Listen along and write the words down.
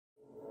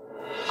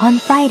On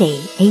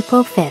Friday,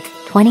 April 5th,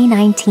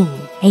 2019,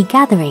 a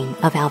gathering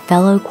of our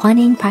fellow Kuan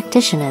Yin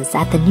practitioners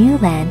at the new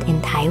land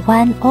in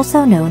Taiwan,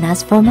 also known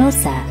as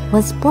Formosa,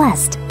 was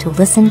blessed to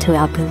listen to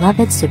our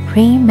beloved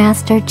Supreme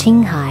Master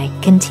Ching Hai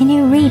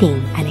continue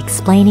reading and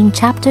explaining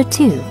Chapter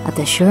 2 of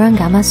the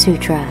Shurangama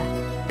Sutra.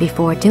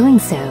 Before doing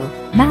so,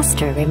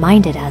 Master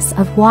reminded us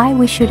of why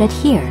we should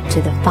adhere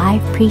to the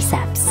 5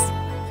 precepts.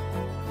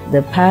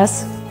 The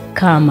past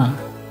karma,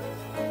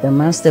 the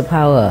master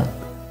power,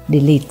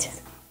 delete.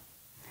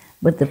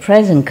 But the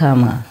present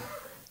karma,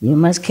 you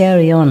must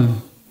carry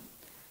on.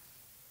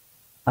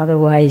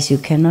 Otherwise, you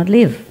cannot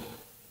live.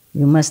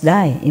 You must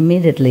die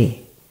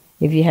immediately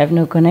if you have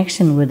no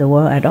connection with the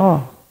world at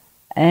all.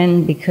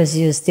 And because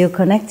you're still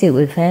connected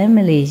with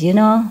families,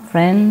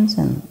 friends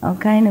and all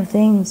kind of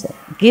things,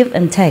 give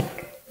and take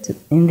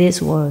in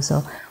this world.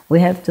 So we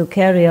have to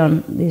carry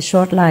on this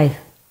short life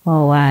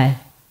for a while.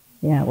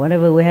 Yeah,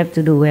 whatever we have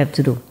to do, we have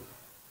to do.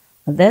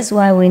 But that's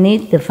why we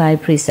need the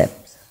 5 precepts.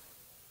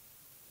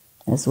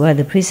 That's why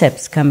the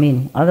precepts come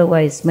in.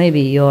 Otherwise, maybe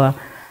your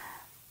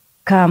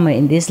karma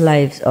in this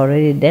life is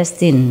already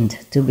destined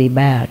to be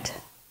bad.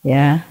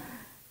 Yeah?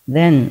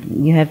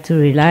 Then you have to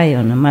rely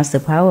on a master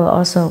power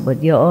also,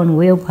 but your own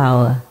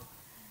willpower,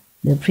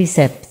 the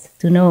precepts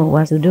to know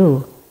what to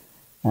do,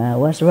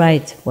 what's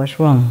right, what's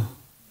wrong,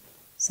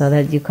 so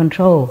that you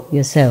control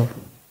yourself.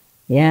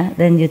 Yeah?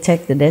 Then you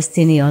take the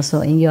destiny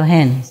also in your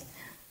hands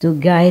to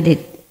guide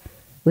it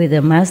with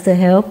the master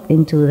help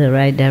into the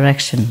right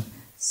direction.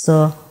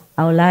 So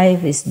our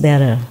life is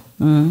better,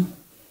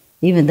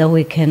 even though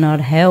we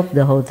cannot help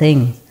the whole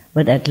thing,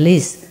 but at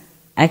least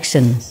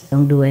actions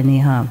don't do any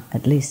harm,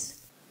 at least.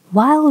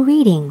 While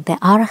reading the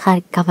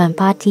Arhat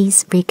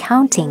Kavampati's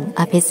recounting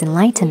of his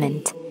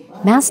enlightenment,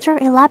 Master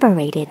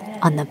elaborated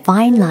on the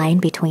fine line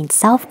between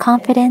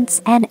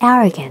self-confidence and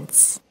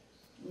arrogance.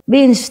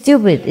 Being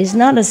stupid is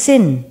not a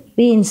sin.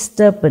 Being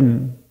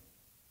stubborn,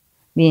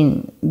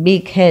 being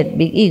big head,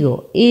 big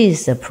ego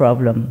is a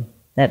problem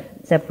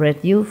that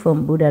separates you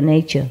from Buddha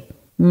nature.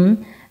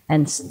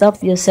 And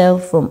stop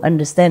yourself from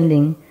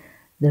understanding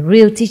the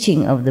real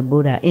teaching of the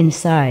Buddha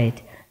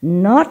inside,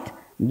 not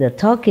the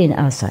talking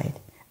outside.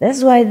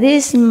 That's why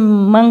this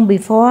monk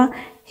before,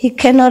 he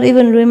cannot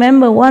even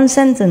remember one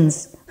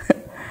sentence.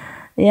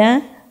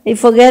 Yeah? He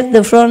forget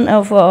the front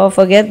or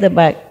forget the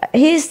back.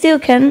 He still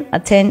can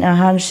attain a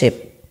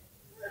hardship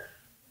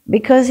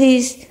because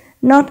he's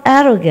not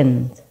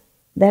arrogant.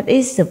 That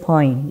is the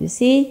point. You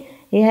see,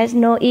 he has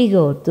no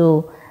ego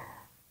to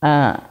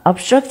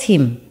obstruct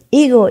him.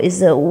 Ego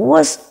is the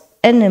worst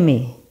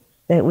enemy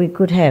that we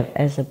could have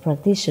as a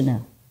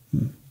practitioner.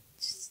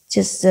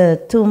 Just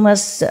too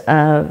much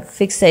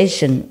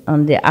fixation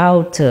on the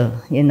outer,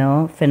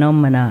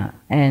 phenomena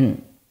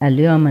and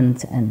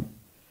allurement, and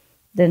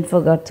then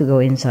forgot to go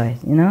inside,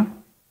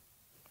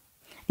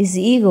 It's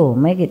the ego,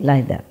 make it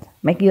like that.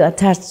 Make you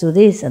attached to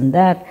this and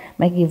that,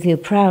 make you feel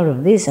proud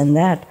of this and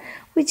that,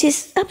 which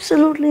is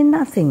absolutely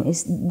nothing.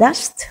 It's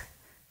dust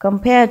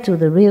compared to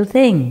the real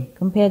thing,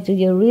 compared to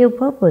your real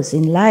purpose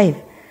in life,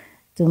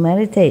 to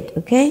meditate,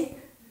 okay?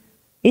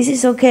 This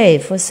is okay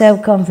for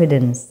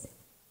self-confidence,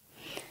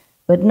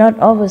 but not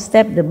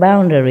overstep the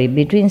boundary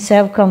between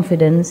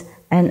self-confidence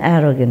and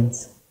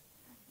arrogance.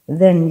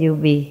 Then you'll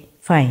be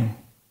fine.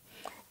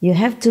 You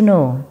have to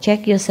know,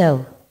 check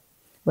yourself,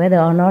 whether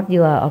or not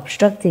you are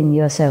obstructing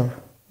yourself.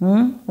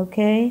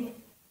 Okay?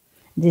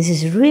 This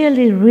is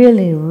really,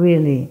 really,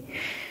 really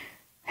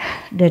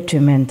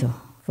detrimental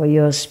for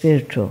your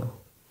spiritual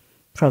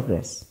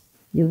progress.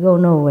 You go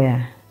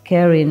nowhere,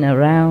 carrying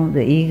around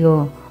the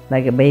ego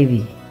like a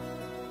baby,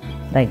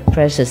 like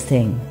precious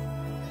thing.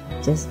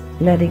 Just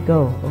let it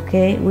go,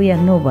 okay? We are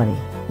nobody.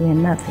 We are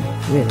nothing,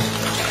 really.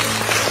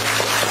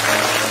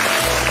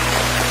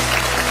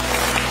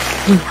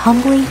 We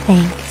humbly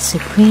thank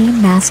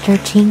Supreme Master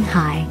Ching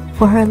Hai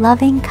for her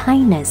loving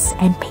kindness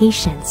and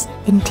patience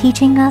in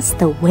teaching us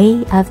the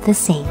way of the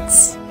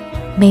saints.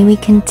 May we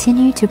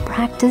continue to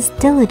practice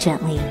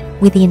diligently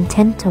with the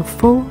intent of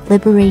full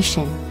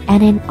liberation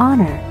and in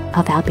honor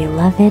of our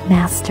beloved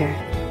Master.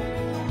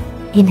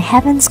 In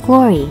heaven's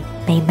glory,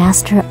 may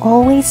Master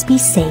always be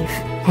safe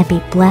and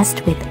be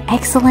blessed with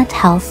excellent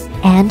health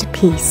and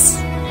peace.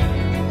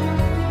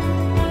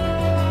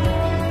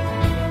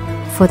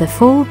 For the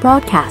full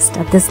broadcast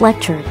of this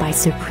lecture by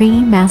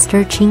Supreme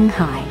Master Ching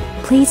Hai,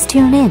 please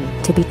tune in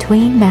to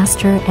Between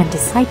Master and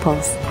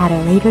Disciples at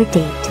a later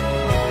date.